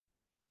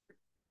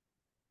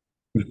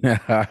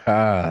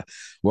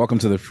Welcome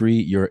to the Free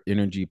Your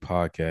Energy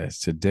podcast.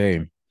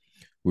 Today,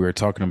 we are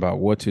talking about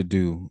what to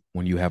do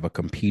when you have a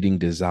competing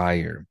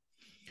desire.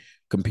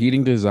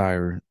 Competing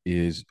desire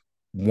is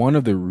one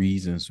of the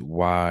reasons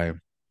why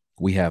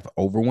we have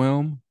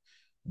overwhelm,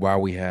 why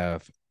we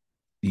have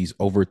these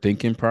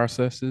overthinking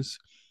processes,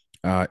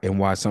 and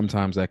why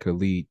sometimes that could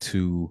lead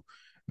to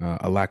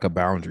a lack of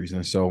boundaries.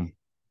 And so,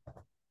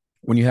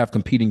 when you have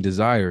competing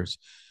desires,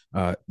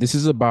 this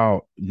is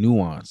about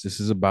nuance.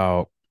 This is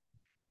about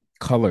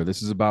color.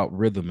 This is about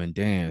rhythm and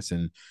dance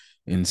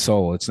and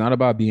soul. It's not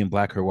about being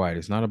black or white.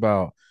 It's not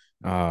about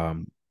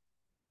um,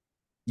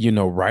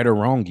 right or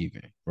wrong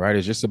even, right?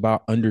 It's just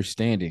about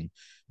understanding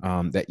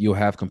that you'll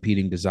have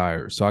competing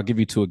desires. So I'll give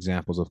you two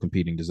examples of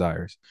competing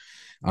desires.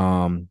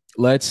 Um,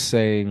 let's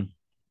say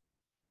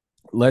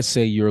let's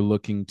say you're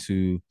looking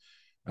to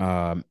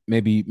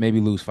maybe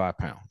lose 5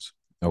 pounds.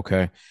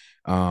 Okay.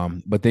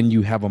 But then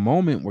you have a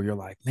moment where you're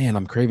like, man,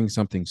 I'm craving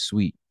something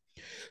sweet.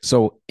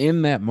 So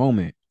in that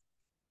moment,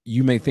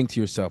 you may think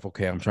to yourself,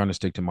 okay, I'm trying to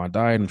stick to my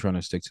diet, I'm trying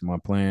to stick to my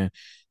plan,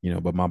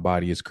 but my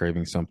body is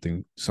craving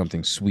something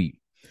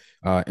sweet.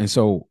 And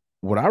so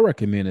what I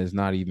recommend is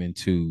not even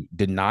to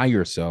deny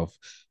yourself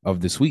of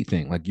the sweet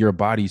thing. Like your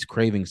body's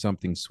craving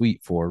something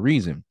sweet for a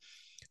reason.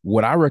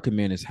 What I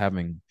recommend is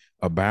having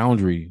a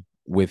boundary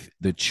with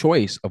the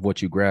choice of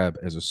what you grab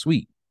as a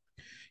sweet.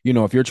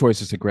 If your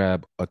choice is to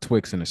grab a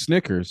Twix and a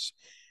Snickers,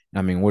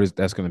 I mean, what is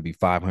that's going to be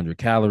 500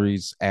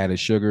 calories, added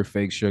sugar,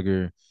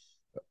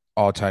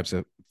 all types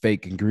of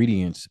fake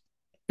ingredients.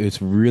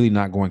 It's really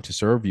not going to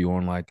serve you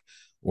on like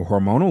a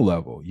hormonal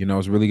level.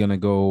 It's really going to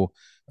go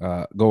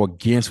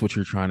against what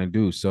you're trying to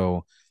do.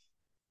 So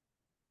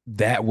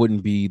that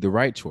wouldn't be the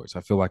right choice.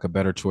 I feel like a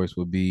better choice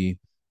would be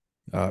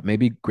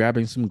maybe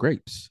grabbing some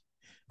grapes,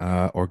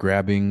 or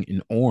grabbing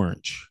an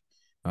orange,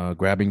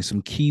 grabbing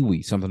some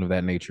kiwi, something of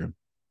that nature.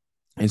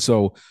 And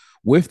so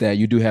with that,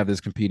 you do have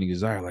this competing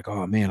desire, like,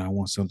 oh man, I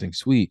want something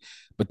sweet.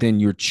 But then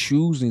you're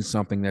choosing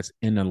something that's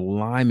in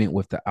alignment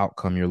with the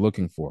outcome you're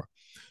looking for.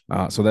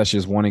 So that's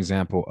just one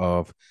example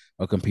of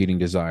a competing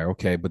desire.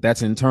 Okay, but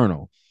that's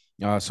internal.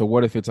 So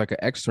what if it's like an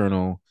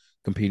external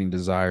competing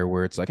desire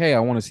where it's like, hey, I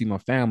want to see my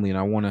family and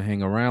I want to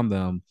hang around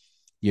them,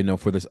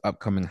 for this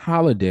upcoming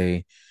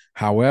holiday.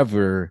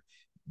 However,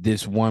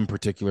 this one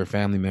particular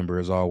family member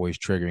is always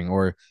triggering,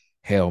 or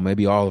hell,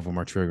 maybe all of them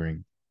are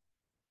triggering.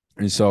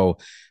 And so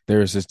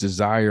there's this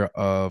desire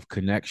of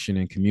connection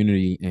and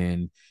community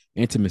and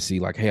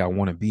intimacy. Like, hey, I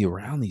want to be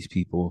around these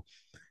people,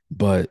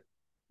 but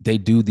they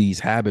do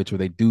these habits or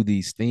they do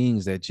these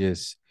things that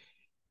just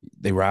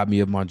they rob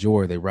me of my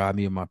joy, they rob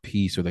me of my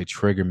peace, or they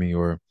trigger me,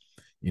 or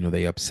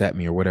they upset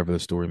me, or whatever the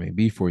story may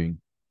be for you.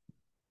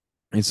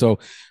 And so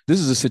this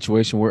is a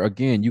situation where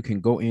again you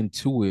can go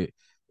into it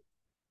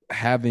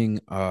having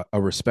a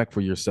respect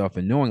for yourself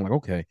and knowing like,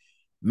 okay,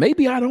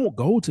 maybe I don't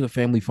go to the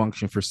family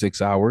function for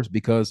 6 hours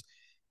because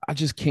I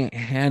just can't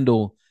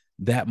handle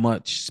that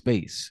much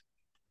space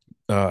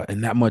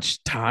and that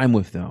much time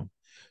with them.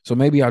 So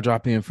maybe I'll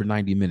drop in for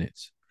 90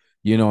 minutes.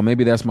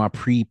 Maybe that's my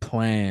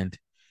pre-planned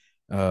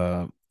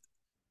uh,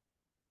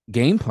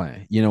 game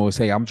plan.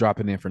 Say I'm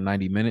dropping in for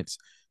 90 minutes.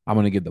 I'm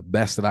going to get the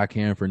best that I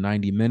can for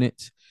 90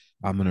 minutes.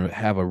 I'm going to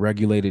have a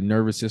regulated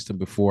nervous system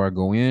before I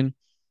go in.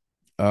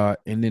 And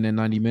then in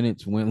 90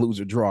 minutes, win, lose,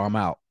 or draw, I'm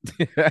out.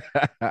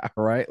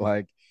 Right?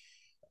 Like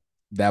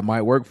that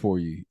might work for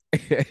you.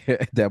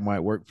 That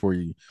might work for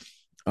you.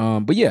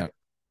 But yeah,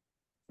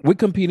 with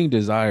competing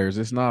desires,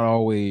 it's not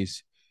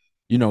always,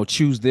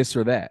 choose this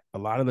or that. A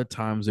lot of the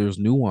times there's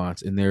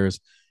nuance and there's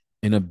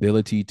an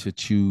ability to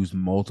choose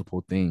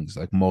multiple things,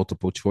 like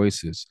multiple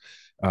choices.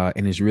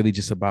 And it's really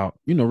just about,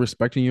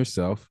 respecting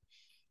yourself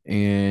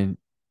and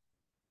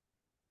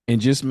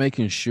just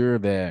making sure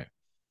that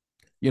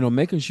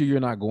making sure you're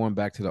not going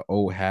back to the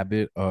old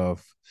habit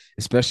of,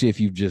 especially if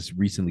you've just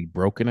recently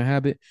broken a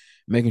habit,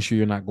 making sure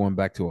you're not going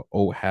back to an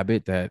old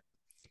habit that,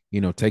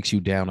 takes you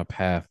down a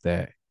path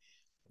that,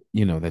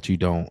 that you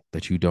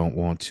don't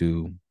want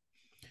to,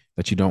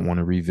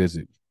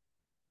 revisit.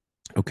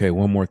 Okay,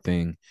 one more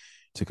thing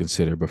to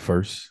consider, but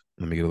first,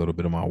 let me get a little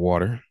bit of my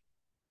water.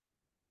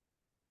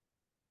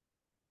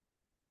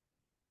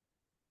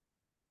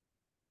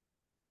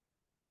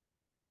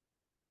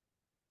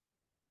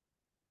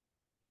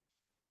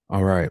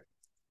 All right.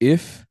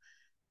 If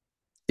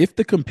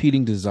the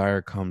competing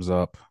desire comes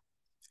up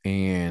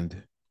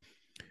and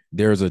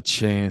there's a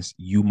chance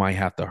you might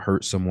have to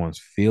hurt someone's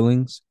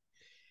feelings,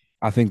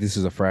 I think this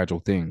is a fragile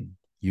thing,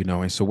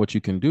 And so what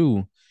you can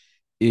do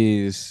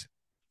is,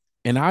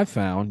 and I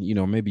found,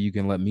 maybe you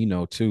can let me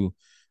know too,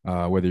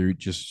 whether you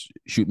just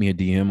shoot me a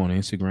DM on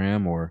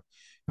Instagram or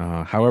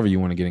however you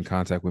want to get in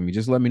contact with me.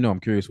 Just let me know. I'm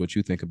curious what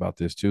you think about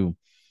this too.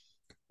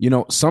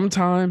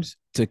 Sometimes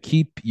to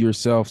keep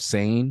yourself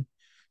sane,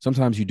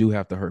 sometimes you do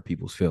have to hurt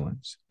people's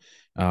feelings.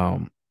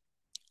 Um,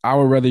 I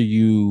would rather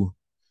you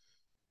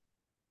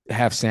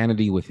have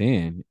sanity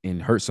within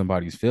and hurt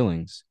somebody's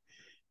feelings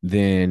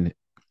than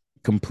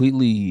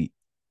completely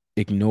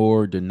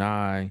ignore,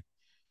 deny,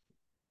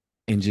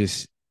 and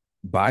just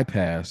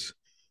bypass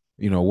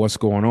what's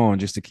going on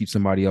just to keep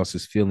somebody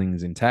else's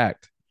feelings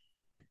intact.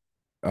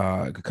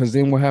 Because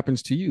then what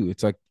happens to you?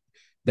 It's like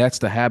that's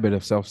the habit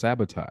of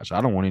self-sabotage.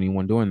 I don't want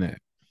anyone doing that.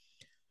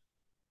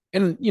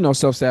 And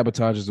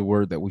self-sabotage is a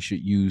word that we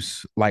should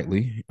use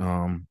lightly,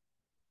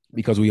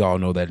 because we all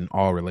know that in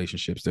all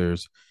relationships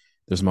there's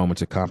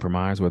moments of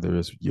compromise, whether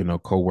it's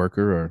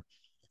coworker,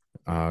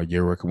 or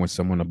you're working with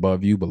someone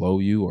above you, below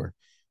you, or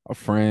a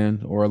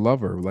friend or a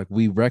lover. Like,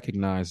 we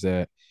recognize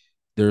that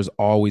there's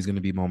always going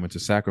to be moments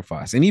of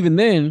sacrifice, and even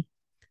then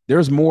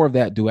there's more of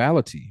that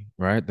duality,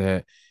 right?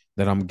 That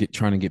I'm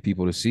trying to get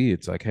people to see.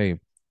 It's like, hey,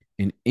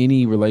 in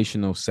any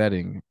relational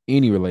setting,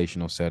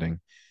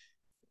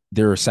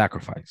 there is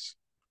sacrifice,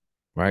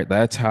 right?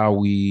 That's how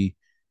we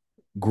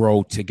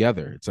grow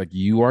together. It's like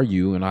you are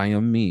you and I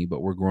am me,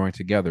 but we're growing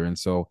together. And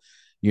so,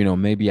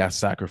 maybe I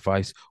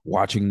sacrifice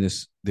watching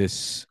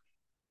this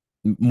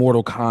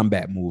Mortal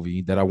Kombat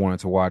movie that I wanted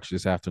to watch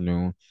this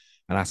afternoon,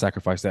 and I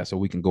sacrifice that so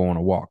we can go on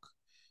a walk.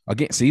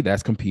 Again, see,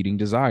 that's competing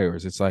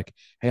desires. It's like,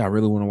 hey, I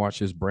really want to watch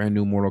this brand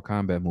new Mortal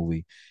Kombat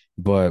movie,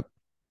 but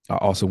I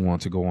also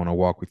want to go on a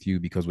walk with you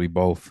because we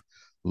both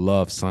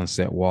love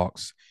sunset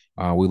walks.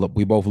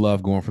 We both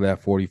love going for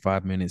that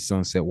 45-minute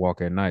sunset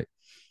walk at night.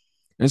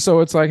 And so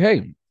it's like,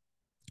 hey,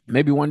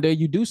 maybe one day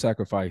you do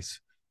sacrifice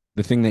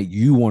the thing that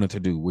you wanted to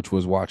do, which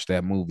was watch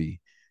that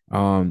movie.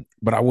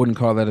 But I wouldn't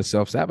call that a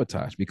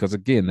self-sabotage, because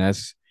again,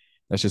 that's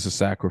just a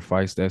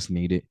sacrifice that's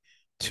needed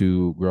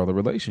to grow the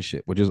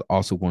relationship, which is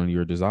also one of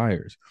your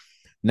desires.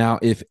 Now,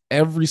 if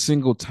every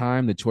single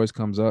time the choice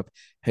comes up,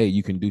 hey,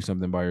 you can do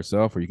something by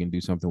yourself or you can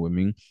do something with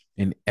me,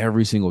 and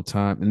every single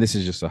time, and this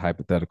is just a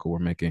hypothetical we're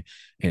making,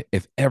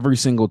 if every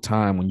single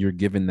time when you're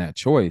given that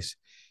choice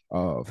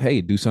of,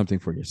 hey, do something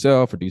for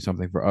yourself or do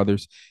something for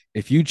others,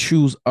 if you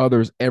choose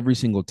others every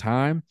single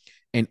time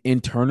and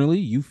internally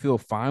you feel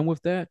fine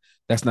with that,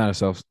 that's not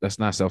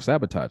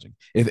self-sabotaging.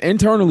 If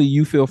internally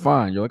you feel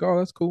fine, you're like, oh,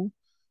 that's cool,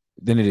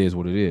 then it is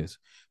what it is.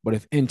 But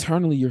if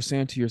internally you're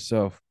saying to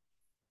yourself,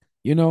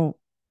 you know,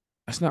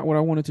 that's not what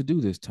I wanted to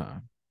do this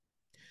time,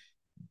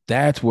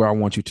 that's where I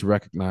want you to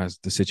recognize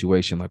the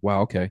situation. Like,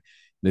 wow, okay,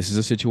 this is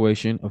a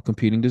situation of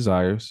competing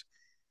desires.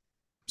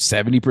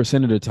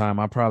 70% of the time,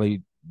 I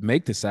probably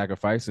make the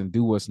sacrifice and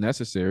do what's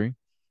necessary.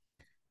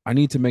 I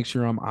need to make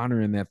sure I'm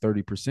honoring that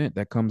 30%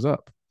 that comes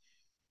up.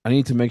 I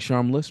need to make sure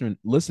I'm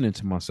listening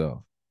to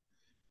myself.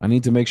 I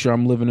need to make sure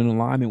I'm living in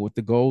alignment with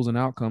the goals and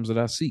outcomes that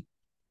I seek.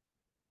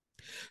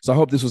 So I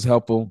hope this was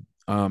helpful.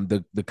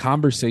 The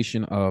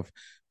conversation of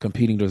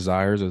competing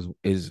desires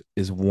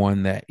is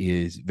one that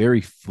is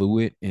very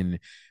fluid and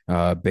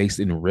based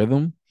in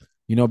rhythm,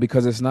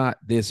 because it's not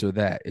this or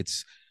that.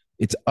 It's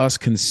us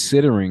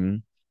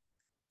considering,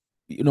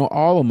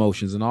 all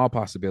emotions and all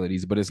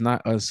possibilities, but it's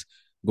not us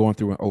going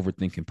through an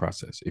overthinking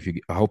process.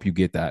 I hope you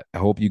get that. I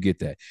hope you get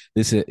that.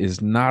 This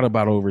is not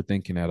about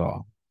overthinking at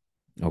all.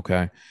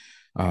 Okay.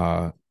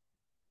 Uh,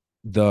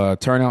 the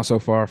turnout so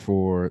far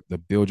for the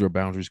Build Your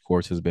Boundaries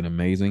course has been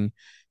amazing.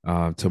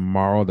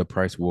 Tomorrow, the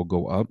price will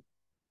go up.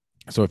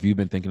 So if you've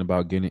been thinking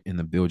about getting in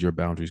the Build Your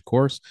Boundaries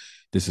course,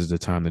 this is the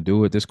time to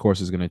do it. This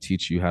course is going to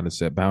teach you how to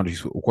set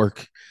boundaries with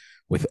work,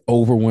 with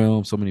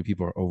overwhelm. So many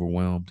people are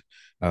overwhelmed.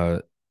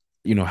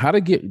 How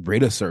to get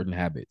rid of certain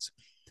habits.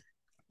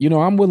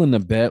 I'm willing to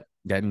bet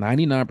that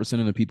 99%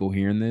 of the people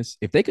hearing this,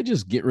 if they could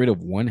just get rid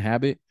of one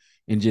habit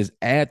and just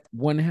add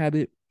one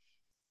habit,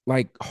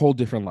 like, whole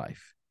different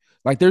life.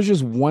 Like, there's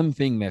just one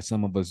thing that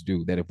some of us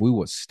do that if we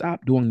would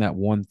stop doing that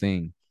one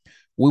thing,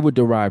 we would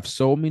derive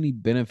so many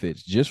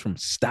benefits just from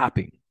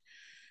stopping.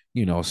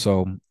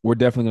 So we're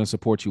definitely going to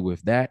support you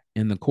with that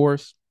in the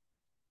course.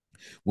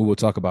 We will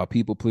talk about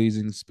people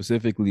pleasing,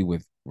 specifically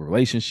with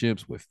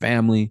relationships, with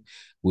family.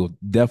 We'll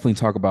definitely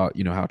talk about,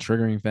 how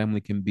triggering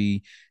family can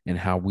be and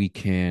how we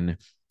can,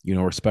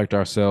 respect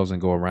ourselves and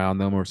go around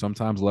them, or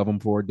sometimes love them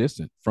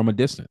from a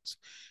distance,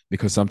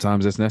 because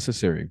sometimes it's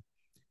necessary.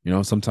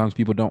 Sometimes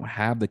people don't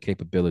have the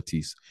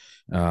capabilities,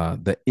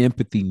 the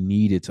empathy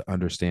needed to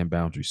understand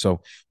boundaries.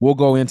 So we'll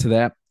go into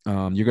that.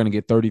 You're going to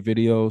get 30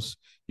 videos.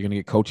 You're going to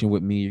get coaching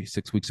with me,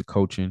 6 weeks of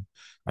coaching.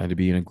 I had to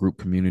be in a group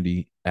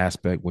community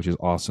aspect, which is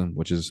awesome,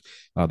 which is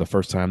the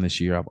first time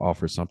this year I've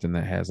offered something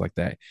that has like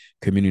that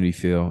community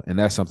feel. And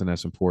that's something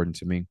that's important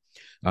to me.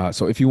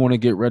 So if you want to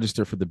get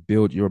registered for the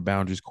Build Your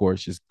Boundaries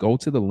course, just go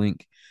to the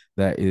link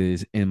that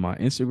is in my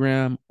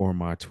Instagram or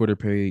my Twitter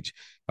page.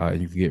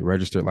 You can get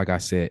registered. Like I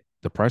said,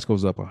 the price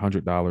goes up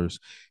 $100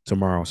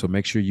 tomorrow. So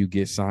make sure you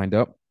get signed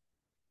up.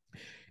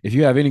 If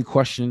you have any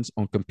questions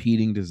on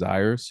competing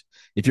desires,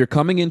 if you're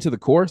coming into the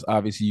course,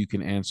 obviously you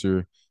can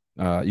answer.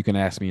 You can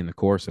ask me in the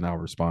course, and I'll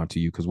respond to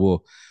you, because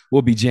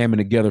we'll be jamming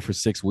together for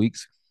 6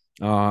 weeks.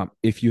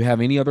 If you have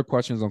any other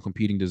questions on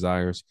competing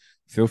desires,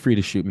 feel free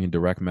to shoot me a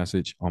direct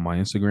message on my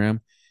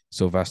Instagram,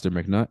 Sylvester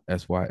McNutt,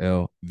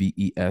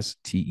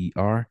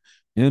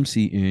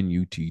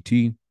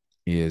 SylvesterMcNutt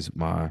is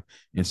my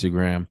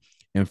Instagram.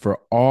 And for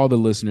all the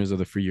listeners of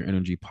the Free Your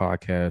Energy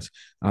podcast,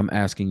 I'm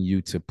asking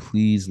you to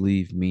please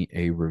leave me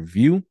a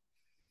review.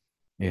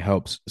 It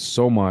helps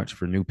so much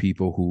for new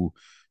people who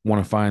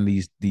want to find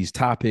these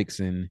topics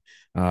and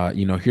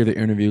hear the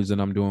interviews that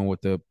I'm doing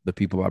with the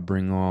people I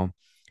bring on,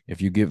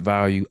 if you get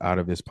value out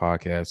of this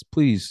podcast,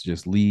 please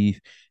just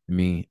leave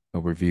me a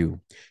review.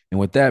 And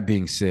with that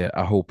being said,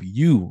 I hope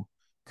you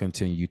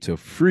continue to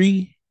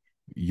free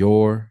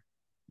your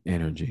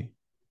energy.